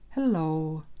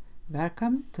Hello,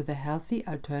 welcome to the Healthy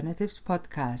Alternatives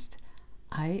podcast.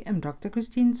 I am Dr.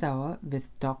 Christine Sauer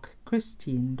with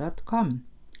DocChristine.com.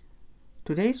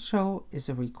 Today's show is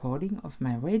a recording of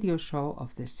my radio show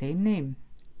of the same name.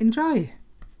 Enjoy!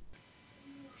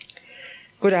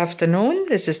 Good afternoon,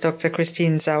 this is Dr.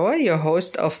 Christine Sauer, your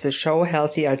host of the show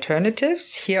Healthy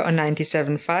Alternatives here on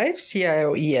 97.5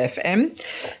 CIOE FM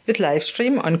with live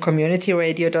stream on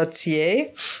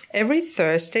communityradio.ca every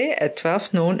Thursday at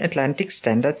 12 noon Atlantic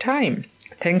Standard Time.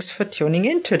 Thanks for tuning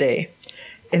in today.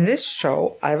 In this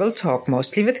show, I will talk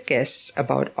mostly with guests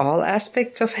about all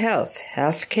aspects of health,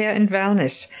 healthcare and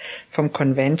wellness, from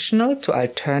conventional to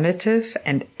alternative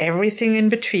and everything in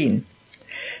between.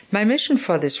 My mission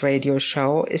for this radio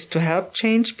show is to help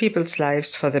change people's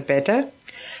lives for the better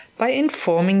by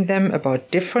informing them about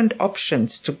different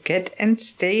options to get and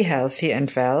stay healthy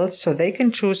and well so they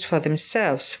can choose for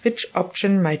themselves which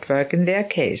option might work in their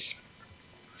case.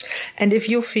 And if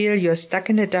you feel you're stuck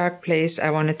in a dark place,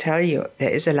 I want to tell you there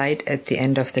is a light at the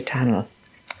end of the tunnel.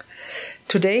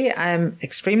 Today I'm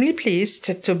extremely pleased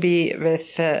to be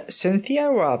with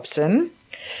Cynthia Robson.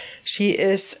 She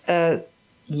is a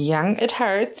young at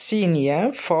heart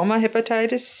senior, former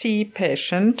hepatitis C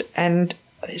patient, and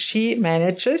she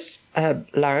manages a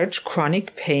large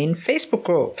chronic pain Facebook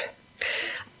group.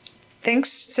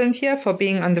 Thanks, Cynthia, for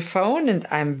being on the phone, and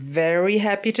I'm very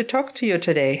happy to talk to you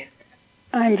today.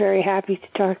 I'm very happy to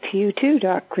talk to you too,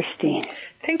 Doc Christine.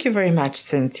 Thank you very much,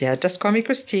 Cynthia. Just call me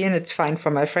Christine. It's fine for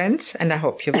my friends, and I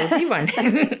hope you will be one.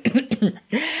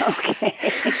 Okay.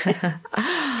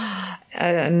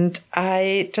 And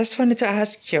I just wanted to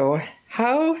ask you,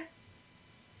 how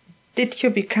did you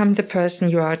become the person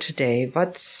you are today?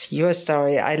 What's your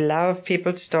story? I love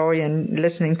people's story and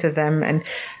listening to them. And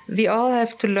we all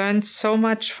have to learn so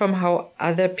much from how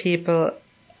other people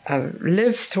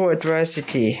live through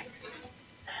adversity.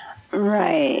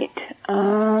 Right.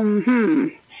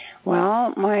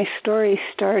 Well, my story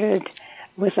started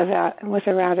with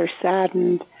a rather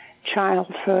saddened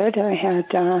childhood. I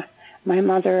had my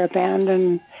mother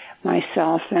abandoned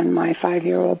myself and my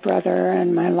 5-year-old brother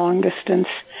and my long-distance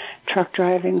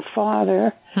truck-driving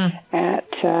father at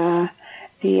the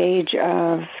age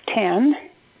of 10.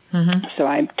 Mm-hmm. So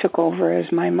I took over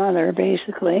as my mother,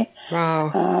 basically,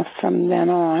 from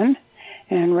then on,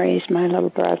 and raised my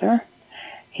little brother.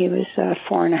 He was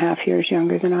 4.5 years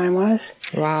younger than I was.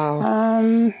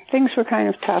 Wow. Things were kind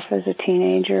of tough as a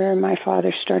teenager. My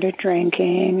father started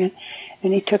drinking,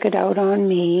 and he took it out on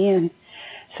me, and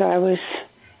so I was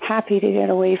happy to get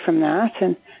away from that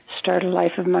and start a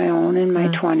life of my own in my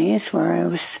 20s, where I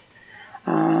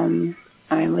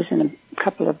was in a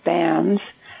couple of bands,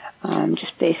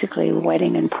 just basically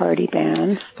wedding and party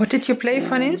bands. What did you play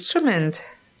for an instrument?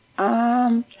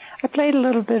 I played a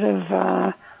little bit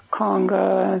of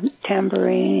conga,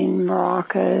 tambourine,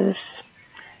 maracas,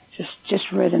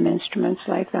 just rhythm instruments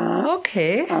like that.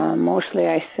 Okay. Mostly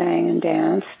I sang and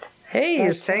danced. Hey,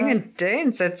 you sang and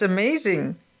danced. That's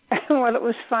amazing. Well, it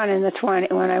was fun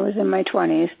when I was in my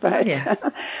 20s, but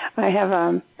I have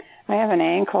an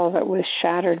ankle that was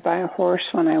shattered by a horse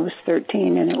when I was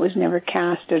 13, and it was never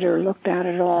casted or looked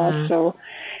at all. So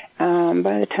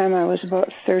by the time I was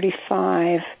about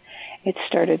 35, it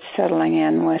started settling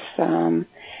in with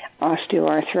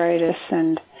osteoarthritis,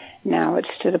 and now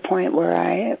it's to the point where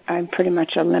I'm pretty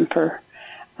much a limper.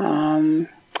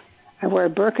 I wear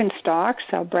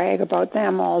Birkenstocks. I'll brag about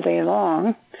them all day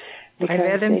long. I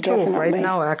wear them too, right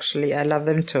now, actually. I love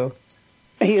them too.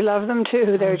 You love them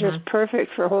too. They're just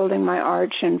perfect for holding my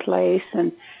arch in place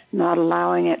and not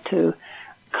allowing it to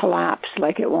collapse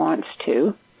like it wants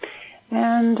to.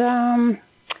 And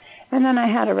then I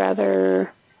had a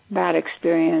rather bad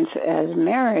experience as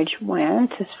marriage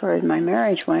went. As far as my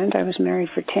marriage went, I was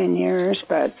married for 10 years,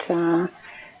 but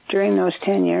during those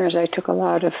 10 years, I took a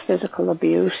lot of physical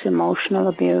abuse, emotional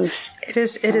abuse. It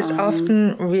is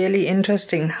often really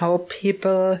interesting how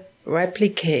people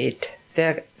replicate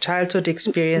their childhood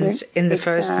experience in the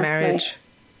first marriage.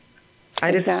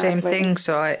 I did the same thing,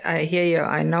 so I hear you.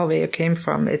 I know where you came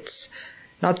from. It's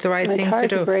not the right thing to do. It's hard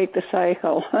to break the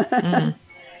cycle.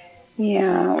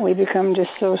 Yeah, we become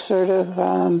just so sort of,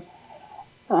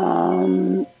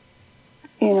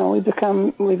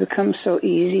 we become so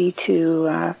easy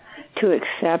to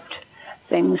accept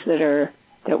things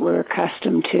that we're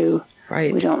accustomed to.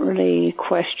 Right. We don't really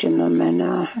question them, and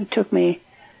it took me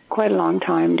quite a long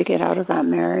time to get out of that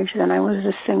marriage. Then I was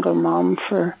a single mom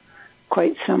for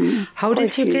quite some. How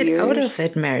did you get out of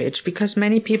that marriage? Because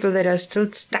many people that are still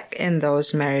stuck in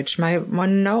those marriages might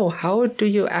want to know, how do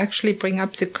you actually bring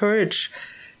up the courage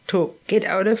to get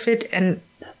out of it and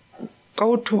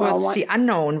go towards the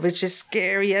unknown, which is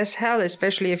scary as hell,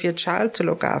 especially if you have your child to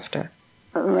look after.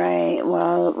 Right.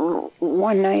 Well,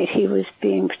 one night he was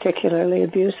being particularly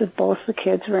abusive. Both the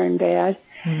kids were in bed.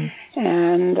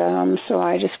 And so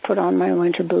I just put on my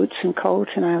winter boots and coat,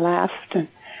 and I left. And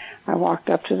I walked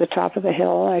up to the top of the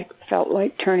hill. I felt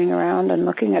like turning around and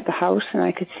looking at the house, and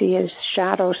I could see his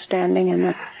shadow standing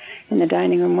in the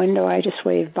dining room window. I just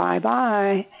waved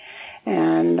bye-bye.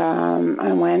 And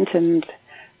I went and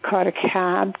caught a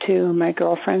cab to my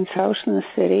girlfriend's house in the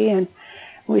city, and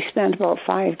we spent about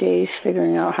 5 days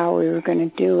figuring out how we were going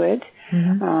to do it.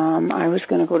 I was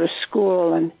going to go to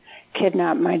school and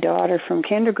kidnap my daughter from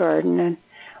kindergarten, and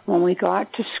when we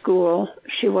got to school,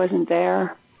 she wasn't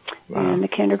there. Wow. And the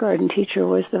kindergarten teacher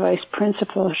was the vice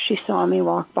principal. She saw me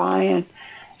walk by, and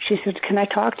she said, "Can I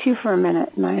talk to you for a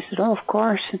minute?" And I said, "Oh, of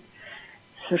course." And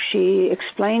so she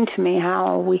explained to me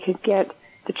how we could get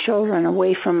the children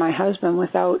away from my husband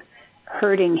without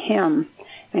hurting him.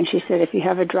 And she said, if you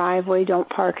have a driveway, don't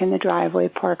park in the driveway,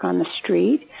 park on the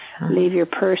street. Leave your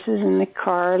purses in the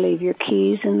car, leave your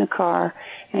keys in the car,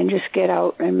 and just get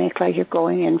out and make like you're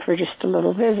going in for just a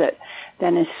little visit.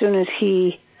 Then as soon as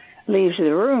he leaves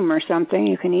the room or something,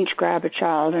 you can each grab a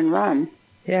child and run.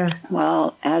 Yeah.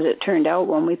 Well, as it turned out,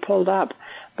 when we pulled up,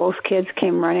 both kids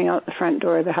came running out the front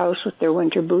door of the house with their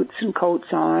winter boots and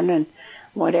coats on and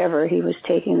whatever. He was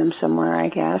taking them somewhere, I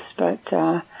guess.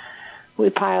 But we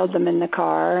piled them in the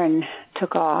car and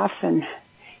took off, and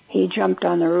he jumped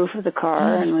on the roof of the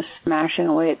car and was smashing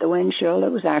away at the windshield.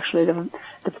 It was actually the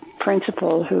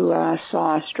principal who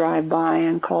saw us drive by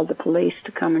and called the police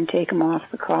to come and take him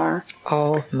off the car.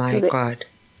 Oh, my God.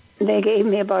 They gave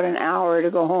me about an hour to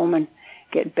go home and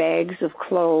get bags of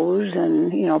clothes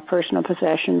and, personal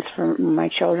possessions for my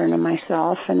children and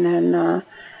myself. And then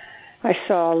I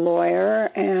saw a lawyer,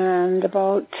 and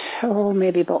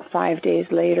maybe about 5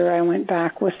 days later, I went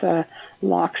back with a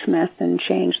locksmith and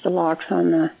changed the locks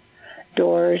on the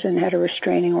doors and had a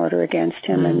restraining order against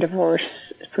him and divorce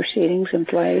proceedings in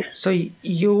place. So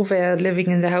you were living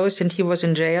in the house and he was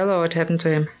in jail, or what happened to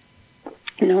him?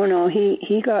 No,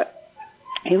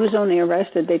 he was only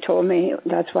arrested. They told me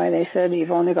that's why they said you've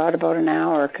only got about an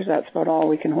hour, because that's about all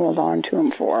we can hold on to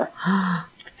him for,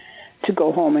 to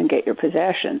go home and get your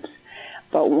possessions.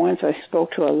 But once I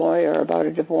spoke to a lawyer about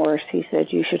a divorce, he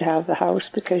said you should have the house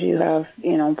because you have,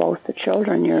 both the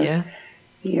children.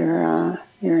 You're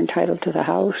entitled to the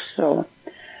house. So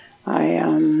I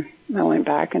went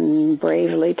back and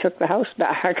bravely took the house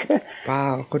back.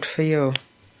 Wow, good for you.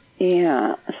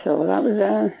 Yeah, so that was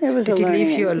it was. Did he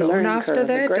leave you alone after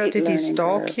that, or did he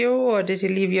stalk you, or did he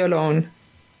leave you alone?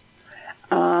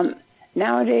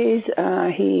 Nowadays,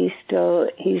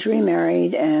 he's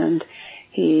remarried, and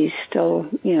he still,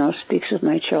 speaks with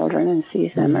my children and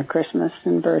sees them at Christmas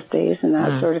and birthdays and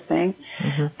that sort of thing.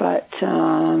 But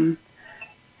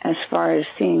as far as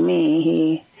seeing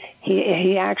me,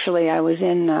 he actually, I was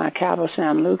in Cabo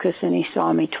San Lucas, and he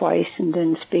saw me twice and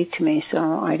didn't speak to me, so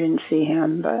I didn't see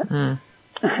him. But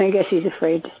I guess he's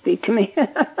afraid to speak to me.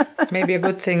 Maybe a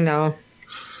good thing now.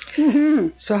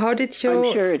 So how did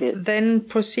you then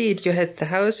proceed? You had the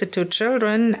house, the 2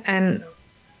 children, and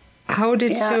how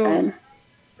did you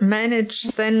manage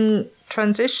then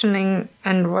transitioning,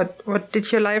 and what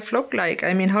did your life look like?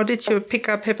 I mean, how did you pick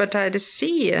up hepatitis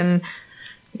C? And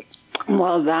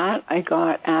well, that I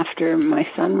got after my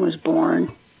son was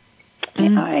born.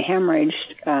 I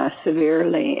hemorrhaged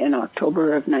severely in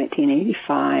October of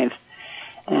 1985,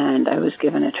 and I was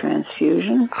given a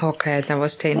transfusion. Okay, that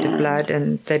was tainted blood,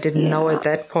 and they didn't know at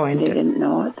that point. They didn't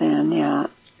know it then, yeah.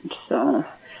 So,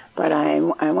 but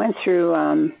I went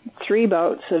through 3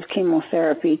 bouts of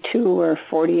chemotherapy. 2 were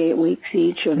 48 weeks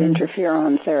each of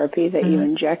interferon therapy that you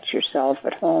inject yourself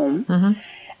at home,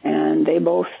 and they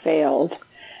both failed.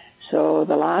 So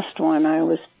the last one I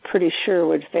was pretty sure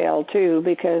would fail too,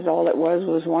 because all it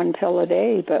was 1 pill a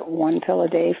day, but 1 pill a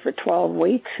day for 12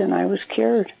 weeks, and I was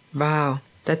cured. Wow,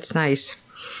 that's nice.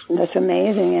 That's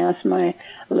amazing. Yes, my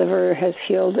liver has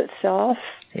healed itself.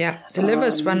 Yeah, the liver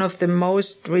is one of the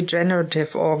most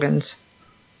regenerative organs.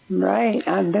 Right,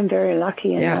 I've been very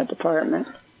lucky in that department.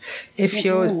 If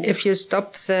you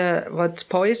stop what's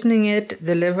poisoning it,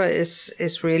 the liver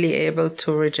is really able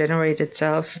to regenerate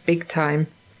itself big time.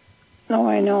 Oh,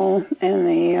 I know.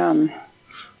 And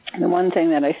the one thing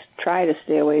that I try to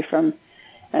stay away from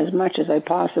as much as I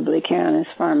possibly can is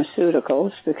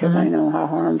pharmaceuticals, because I know how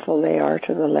harmful they are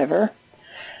to the liver.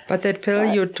 But that pill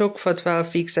you took for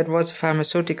 12 weeks, that was a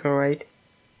pharmaceutical, right?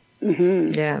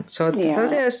 Yeah. So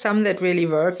there are some that really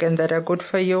work and that are good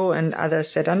for you, and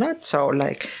others that are not so.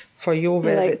 Like for you,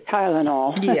 like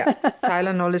Tylenol.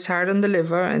 Tylenol is hard on the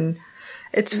liver, and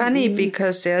It's funny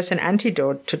because there's an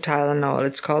antidote to Tylenol.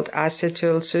 It's called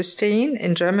acetylcysteine.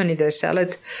 In Germany, they sell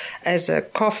it as a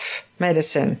cough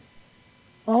medicine.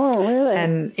 Oh, really?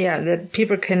 And that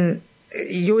people can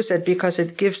use it because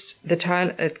it gives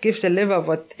the liver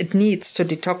what it needs to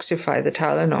detoxify the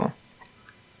Tylenol.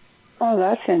 Oh,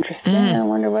 that's interesting. I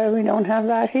wonder why we don't have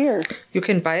that here. You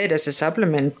can buy it as a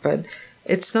supplement, but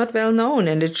it's not well known,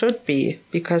 and it should be,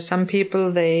 because some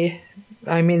people, the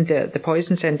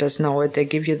poison centers know it. They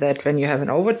give you that when you have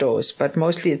an overdose, but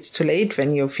mostly it's too late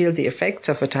when you feel the effects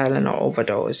of a Tylenol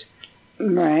overdose.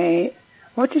 Right.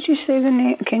 What did you say the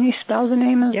name? Can you spell the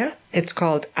name of it? Yeah. It's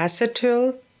called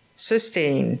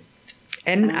acetylcysteine.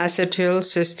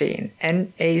 N-acetylcysteine.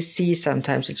 NAC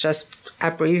sometimes. It's just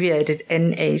abbreviated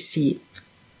NAC.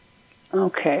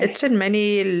 Okay. It's in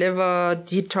many liver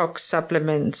detox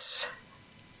supplements.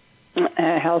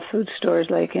 Health food stores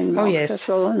like in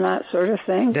Thistle and that sort of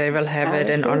thing. They will have it,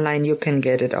 and online you can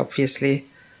get it, obviously.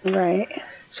 Right.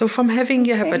 So from having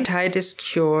your hepatitis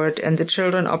cured and the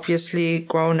children obviously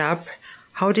grown up,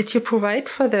 how did you provide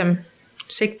for them?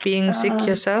 Being sick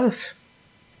yourself?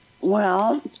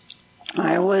 Well,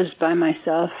 I was by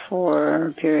myself for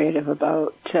a period of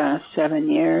about 7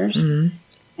 years.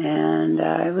 And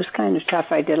it was kind of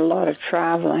tough. I did a lot of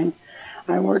traveling.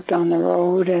 I worked on the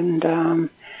road, and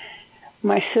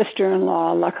my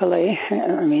sister-in-law, unluckily,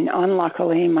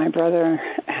 my brother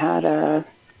had a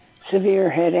severe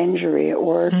head injury at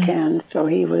work, and so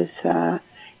he's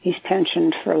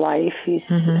pensioned for life. He's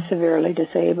severely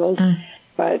disabled.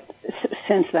 But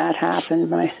since that happened,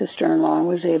 my sister-in-law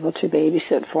was able to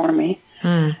babysit for me.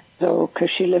 So,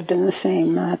 because she lived in the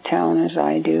same town as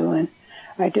I do, and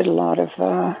I did a lot of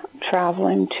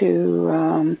traveling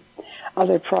to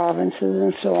other provinces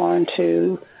and so on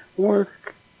to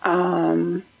work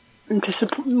to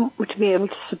be able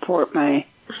to support my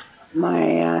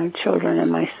children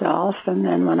and myself. And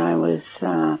then when I was,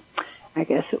 I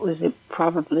guess it'd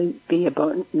probably be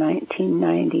about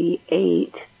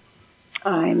 1998,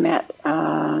 I met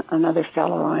another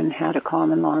fellow and had a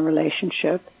common law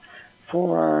relationship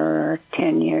for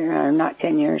 10 years, not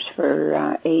 10 years,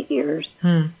 for 8 years.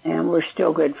 And we're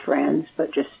still good friends,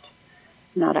 but just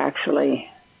not actually,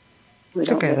 we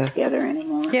don't get together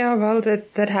anymore. Yeah, well,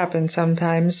 that happens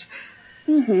sometimes.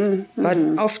 But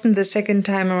often the second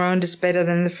time around is better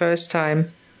than the first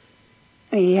time.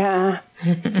 Yeah.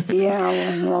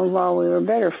 Well, we were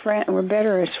better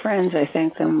as friends, I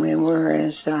think, than we were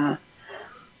as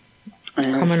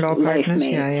common law partners.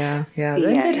 Yeah.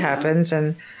 Then it happens,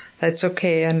 and that's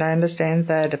okay, and I understand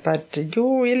that. But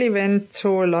you really went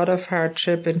through a lot of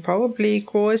hardship and probably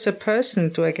grew as a person.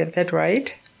 Do I get that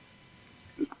right?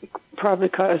 Probably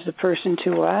caused the person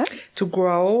to what? To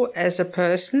grow as a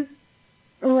person.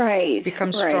 Right. Become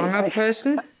a stronger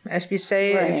person. As we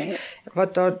say,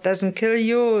 what doesn't kill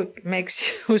you makes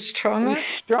you stronger.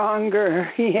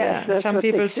 Stronger, yes. Yeah. Some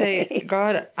people say,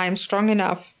 God, I'm strong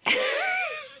enough.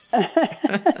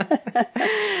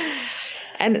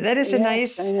 And that is a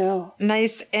nice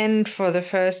end for the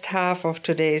first half of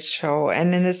today's show.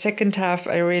 And in the second half,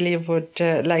 I really would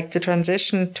like to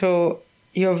transition to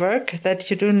your work that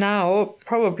you do now,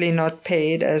 probably not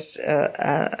paid, as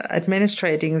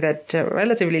administrating that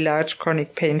relatively large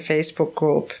chronic pain Facebook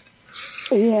group.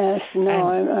 Yes,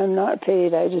 I'm not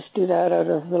paid. I just do that out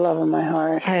of the love of my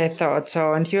heart. I thought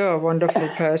so, and you're a wonderful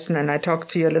person, and I talked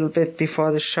to you a little bit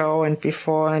before the show and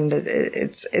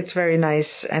it's very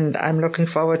nice, and I'm looking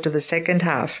forward to the second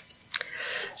half.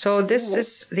 So this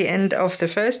is the end of the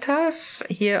first half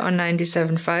here on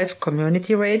 97.5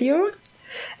 Community Radio,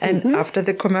 and after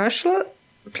the commercial,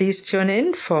 please tune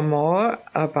in for more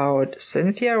about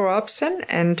Cynthia Robson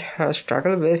and her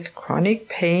struggle with chronic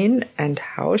pain and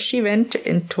how she went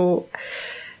into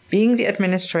being the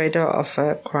administrator of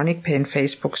a chronic pain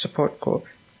Facebook support group.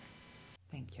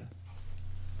 Thank you.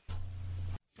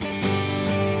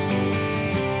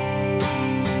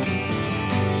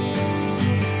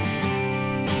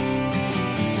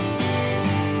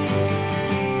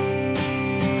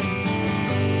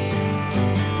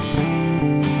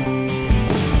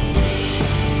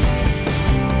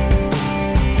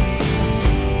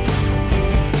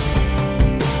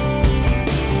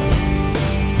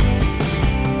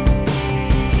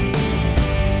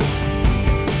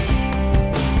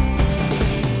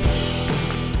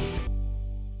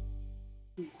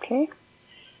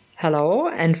 Hello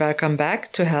and welcome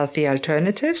back to Healthy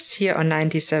Alternatives here on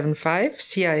 97.5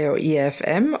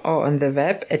 CIOE-FM or on the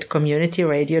web at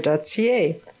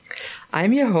communityradio.ca.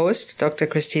 I'm your host, Dr.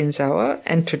 Christine Sauer,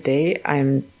 and today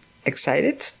I'm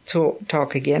excited to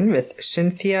talk again with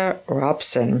Cynthia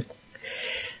Robson,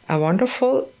 a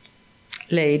wonderful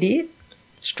lady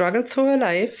struggled through her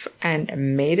life, and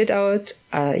made it out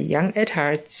a young at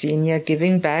heart senior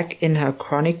giving back in her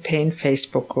chronic pain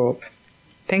Facebook group.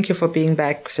 Thank you for being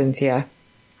back, Cynthia.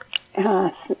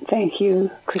 Thank you,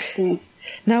 Christine.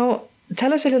 Now,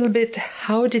 tell us a little bit,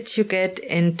 how did you get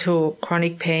into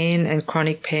chronic pain and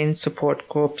chronic pain support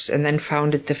groups and then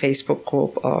founded the Facebook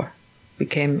group or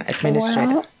became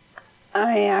administrator? Well,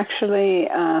 I actually,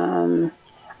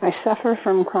 I suffer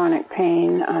from chronic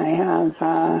pain. I have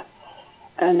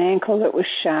an ankle that was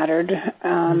shattered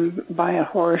by a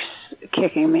horse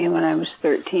kicking me when I was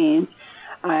 13.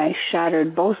 I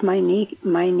shattered both my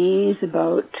knees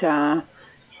about 7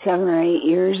 or 8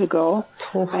 years ago.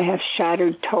 I have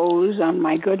shattered toes on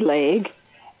my good leg.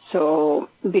 So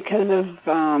because of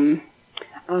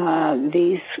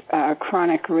these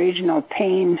chronic regional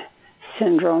pain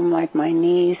syndrome, like my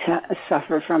knees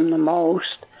suffer from the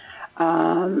most,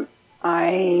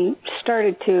 I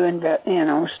started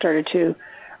to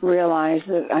realize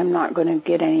that I'm not going to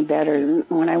get any better.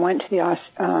 When I went to the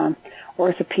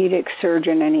orthopedic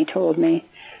surgeon and he told me,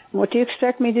 "What do you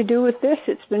expect me to do with this?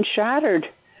 It's been shattered,"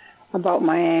 about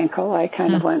my ankle, I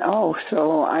kind of went, "Oh,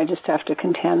 so I just have to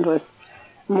contend with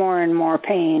more and more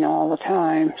pain all the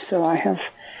time." So I have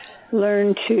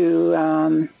learned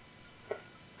to,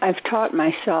 I've taught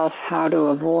myself how to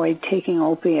avoid taking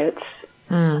opiates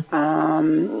through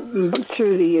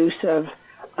the use of,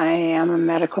 I am a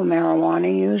medical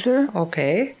marijuana user.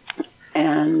 Okay.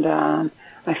 And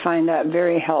I find that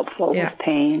very helpful with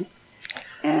pain.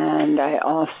 And I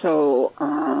also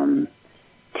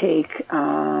take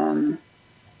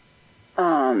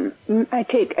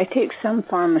I take some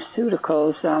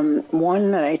pharmaceuticals.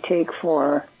 One that I take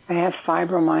for, I have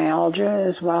fibromyalgia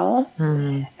as well.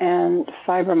 And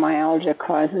fibromyalgia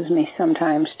causes me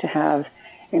sometimes to have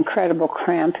incredible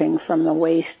cramping from the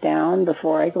waist down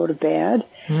before I go to bed.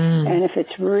 And if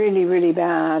it's really, really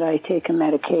bad, I take a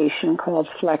medication called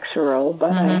Flexeril,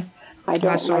 but I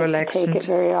don't like to take it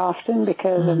very often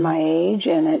because of my age,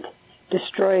 and it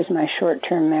destroys my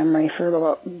short-term memory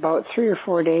for about 3 or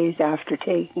 4 days after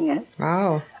taking it.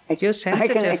 Wow. You're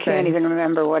sensitive. I can't even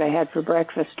remember what I had for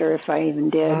breakfast or if I even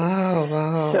did.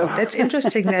 Wow. So. That's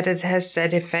interesting that it has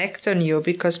that effect on you,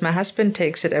 because my husband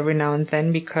takes it every now and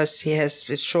then because he has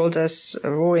his shoulders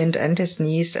ruined and his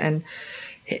knees, and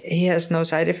he has no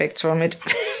side effects from it.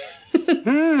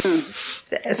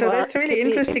 So that's really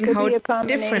interesting how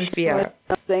different we are.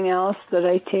 Something else that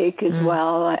I take as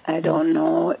well, I don't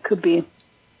know. It could be,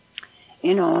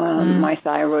 my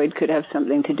thyroid could have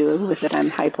something to do with it.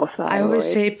 I'm hypothyroid. I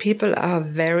always say people are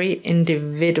very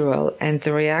individual, and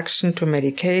the reaction to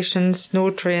medications,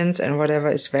 nutrients, and whatever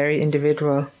is very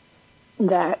individual.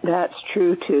 That's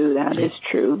true, too. That is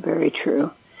true. Very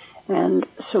true. And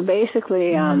so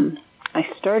basically, I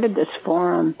started this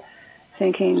forum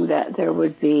thinking that there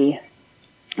would be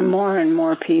more and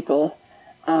more people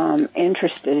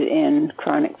interested in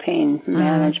chronic pain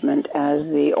management as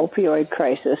the opioid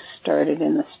crisis started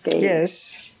in the States.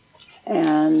 Yes.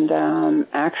 And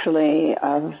actually,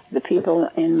 of the people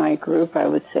in my group, I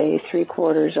would say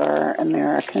 3/4 are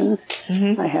Americans.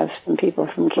 I have some people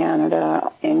from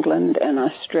Canada, England, and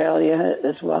Australia,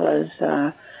 as well as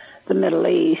the Middle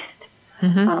East.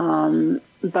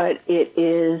 But it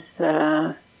is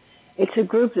it's a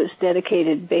group that's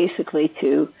dedicated basically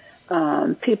to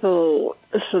people,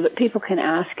 so that people can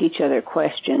ask each other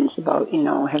questions about,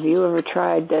 have you ever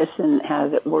tried this and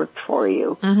has it worked for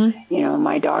you?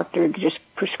 My doctor just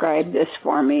prescribed this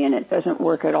for me and it doesn't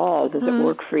work at all. Does it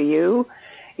work for you?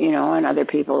 And other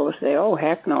people will say, oh,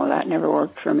 heck no, that never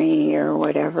worked for me or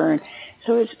whatever. And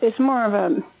so it's more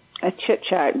of a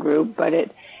chit-chat group, but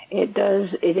it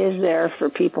is there for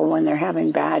people when they're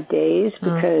having bad days,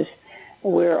 because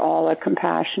we're all a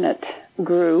compassionate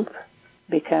group,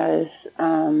 because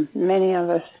many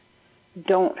of us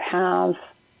don't have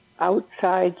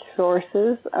outside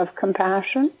sources of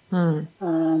compassion. And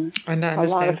I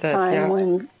understand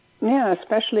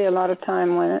especially a lot of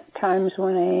times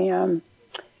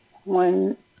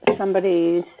when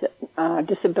somebody's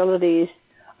disabilities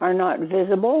are not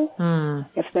visible,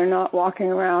 if they're not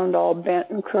walking around all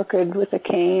bent and crooked with a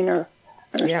cane or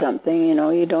something,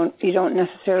 you don't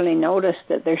necessarily notice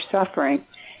that they're suffering.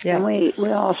 And we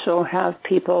also have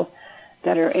people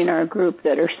that are in our group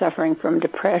that are suffering from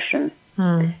depression.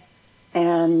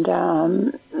 And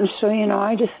so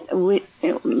I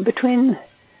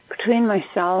between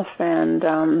myself and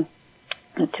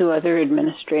the 2 other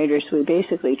administrators, we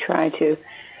basically try to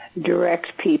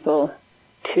direct people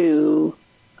to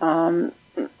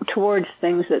towards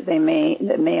things that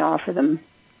may offer them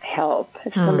help.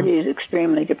 If somebody is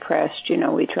extremely depressed,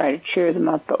 we try to cheer them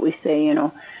up, but we say,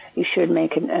 you should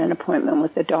make an appointment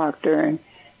with the doctor and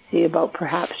see about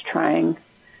perhaps trying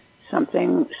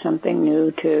something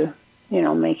new to,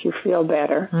 make you feel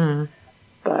better. Mm.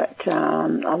 But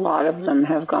a lot of them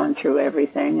have gone through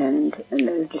everything, and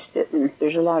they're just didn't.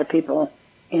 There's a lot of people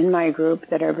in my group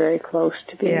that are very close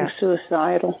to being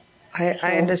suicidal.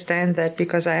 I understand that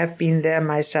because I have been there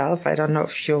myself. I don't know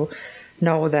if you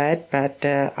know that, but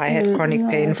I had chronic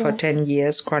pain for 10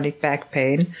 years, chronic back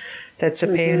pain. That's a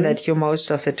pain that you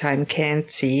most of the time can't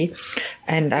see.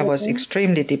 And I was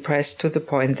extremely depressed to the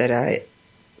point that I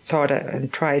thought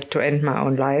and tried to end my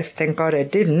own life. Thank God I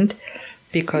didn't,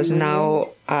 because now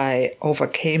I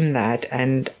overcame that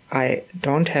and I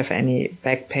don't have any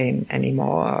back pain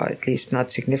anymore, or at least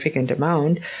not significant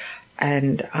amount,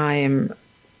 and I am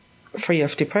free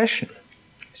of depression.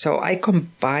 So I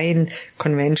combine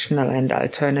conventional and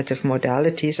alternative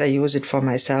modalities. I use it for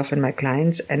myself and my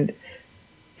clients, and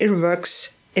it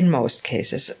works in most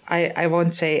cases. I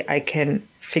won't say I can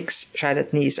fix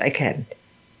shattered knees. I can.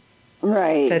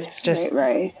 Right. That's just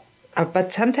right.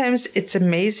 But sometimes it's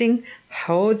amazing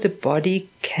how the body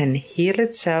can heal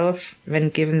itself when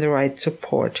given the right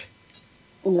support.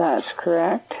 That's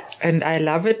correct. And I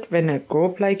love it when a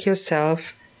group like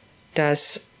yourself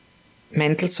does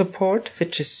mental support,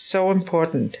 which is so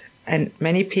important. And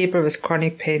many people with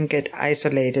chronic pain get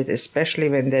isolated, especially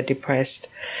when they're depressed.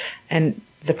 And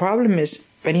the problem is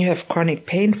when you have chronic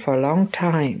pain for a long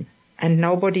time and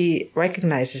nobody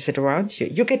recognizes it around you,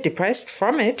 you get depressed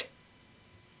from it.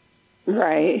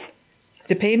 Right.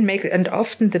 The pain and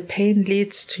often the pain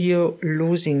leads to you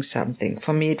losing something.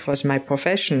 For me, it was my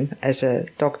profession as a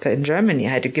doctor in Germany.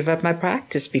 I had to give up my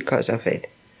practice because of it.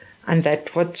 And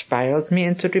that what spiraled me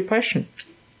into depression.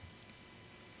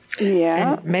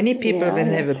 Yeah. And many people, when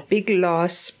they have a big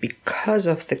loss because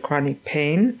of the chronic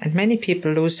pain, and many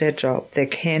people lose their job, they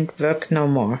can't work no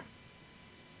more.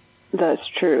 That's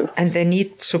true. And they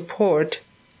need support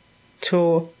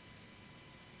to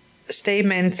stay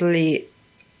mentally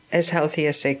as healthy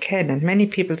as they can. And many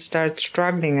people start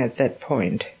struggling at that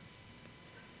point,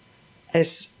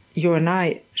 as you and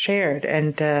I shared.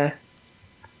 And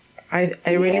I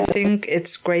really think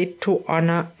it's great to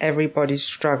honor everybody's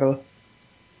struggle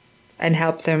and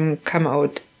help them come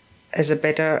out as a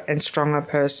better and stronger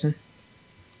person.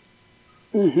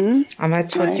 Mm-hmm. And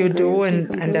that's what you do,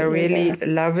 and I really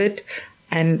love it.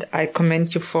 And I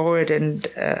commend you for it, and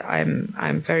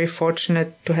I'm very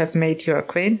fortunate to have made your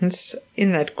acquaintance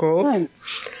in that group.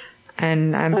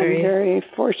 And I'm very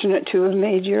fortunate to have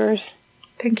made yours.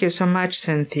 Thank you so much,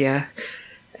 Cynthia.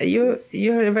 You're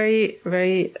a very,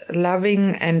 very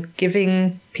loving and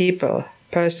giving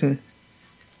person.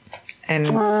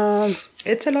 And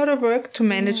it's a lot of work to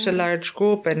manage a large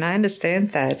group, and I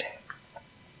understand that.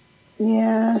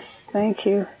 Yes, thank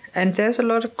you. And there's a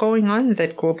lot going on in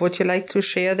that group. Would you like to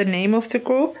share the name of the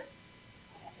group?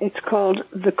 It's called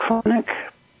the Chronic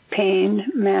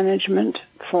Pain Management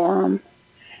Forum,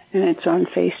 and it's on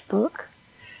Facebook.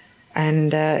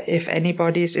 And if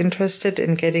anybody is interested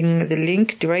in getting the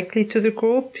link directly to the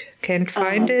group, can't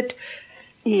find it?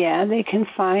 Yeah, they can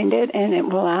find it, and it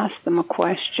will ask them a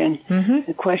question. Mm-hmm.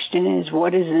 The question is,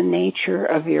 what is the nature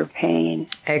of your pain?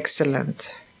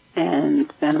 Excellent. And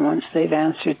then once they've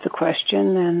answered the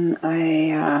question, then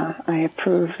I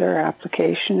approve their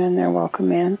application and they're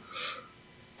welcome in.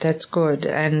 That's good.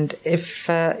 And if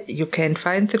you can't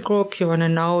find the group, you want to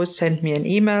know, send me an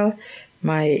email.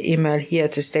 My email here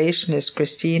at the station is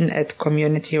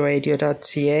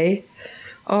christine@communityradio.ca.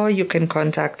 Or you can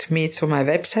contact me through my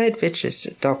website, which is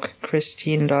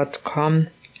docchristine.com.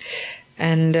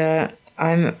 And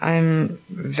I'm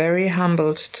very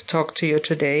humbled to talk to you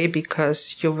today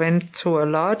because you went through a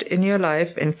lot in your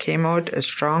life and came out a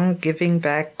strong, giving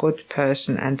back, good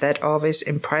person, and that always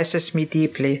impresses me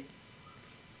deeply.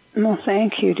 Well,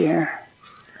 thank you, dear.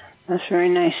 That's very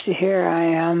nice to hear.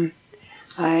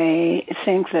 I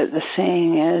think that the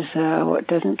saying is, what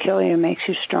doesn't kill you makes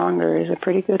you stronger is a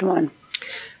pretty good one.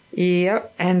 Yeah,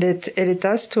 and it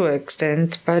does to an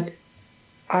extent, but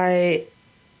I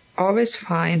always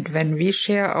find when we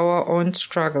share our own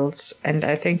struggles, and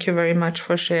I thank you very much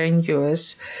for sharing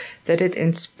yours, that it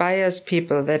inspires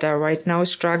people that are right now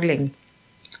struggling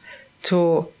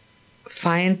to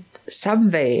find some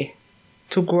way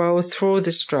to grow through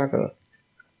the struggle.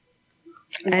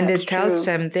 And it tells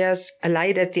them there's a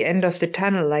light at the end of the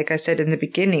tunnel, like I said in the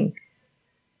beginning.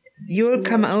 You'll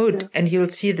come out and you'll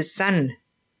see the sun.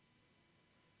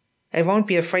 It won't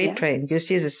be a freight train. You'll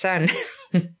see the sun.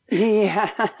 Yeah.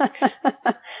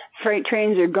 freight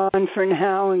trains are gone for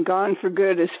now and gone for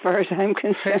good as far as I'm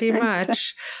concerned. Pretty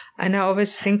much. And I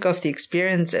always think of the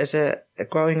experience as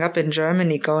growing up in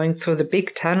Germany, going through the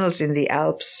big tunnels in the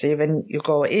Alps. See, when you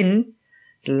go in,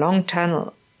 long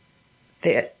tunnel,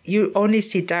 you only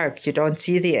see dark, you don't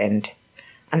see the end.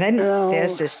 And then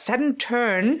there's a sudden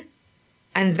turn,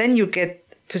 and then you get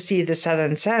to see the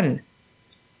southern sun.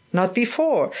 Not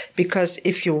before, because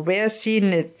if you were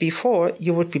seeing it before,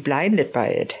 you would be blinded by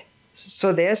it.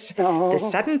 So there's the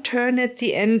sudden turn at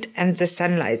the end and the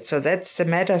sunlight. So that's the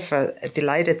metaphor, the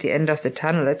light at the end of the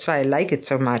tunnel. That's why I like it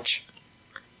so much.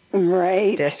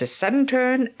 Right. There's a sudden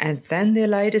turn, and then the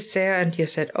light is there, and you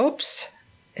said, oops,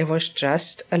 it was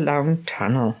just a long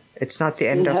tunnel. It's not the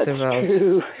end of the world.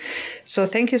 True. So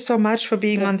thank you so much for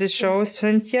being on this show,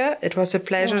 Cynthia. It was a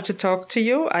pleasure to talk to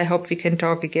you. I hope we can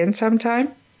talk again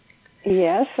sometime.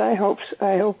 Yes, I hope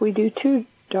we do too,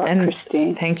 Dr.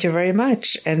 Christine. Thank you very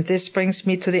much. And this brings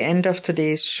me to the end of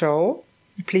today's show.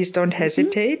 Please don't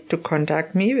hesitate to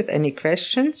contact me with any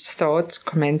questions, thoughts,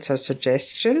 comments, or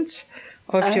suggestions.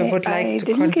 Or if you would like to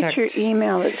contact... I didn't get your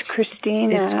email. It's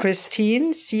Christine. It's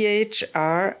Christine, CHRISTINE,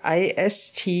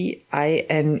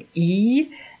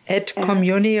 at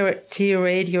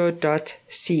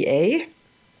communityradio.ca.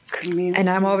 And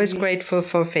I'm always grateful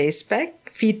for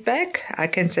feedback. I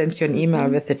can send you an email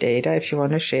with the data if you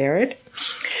want to share it.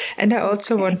 And I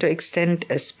also want to extend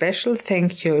a special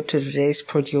thank you to today's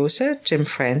producer, Jim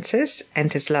Francis,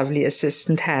 and his lovely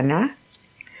assistant, Hannah.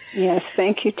 Yes,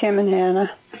 thank you, Tim and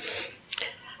Hannah.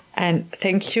 And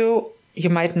thank you. You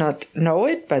might not know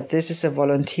it, but this is a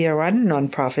volunteer-run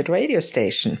non-profit radio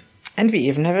station. And we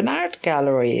even have an art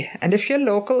gallery. And if you're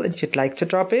local and you'd like to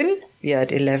drop in, we are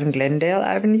at 11 Glendale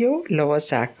Avenue, Lower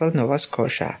Sackville, Nova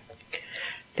Scotia.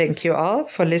 Thank you all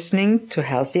for listening to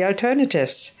Healthy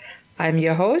Alternatives. I'm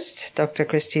your host, Dr.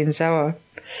 Christine Sauer.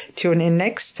 Tune in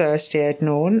next Thursday at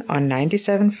noon on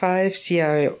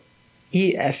 97.5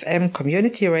 CIOE-FM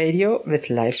Community Radio with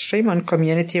live stream on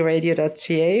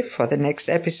communityradio.ca for the next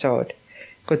episode.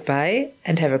 Goodbye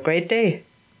and have a great day.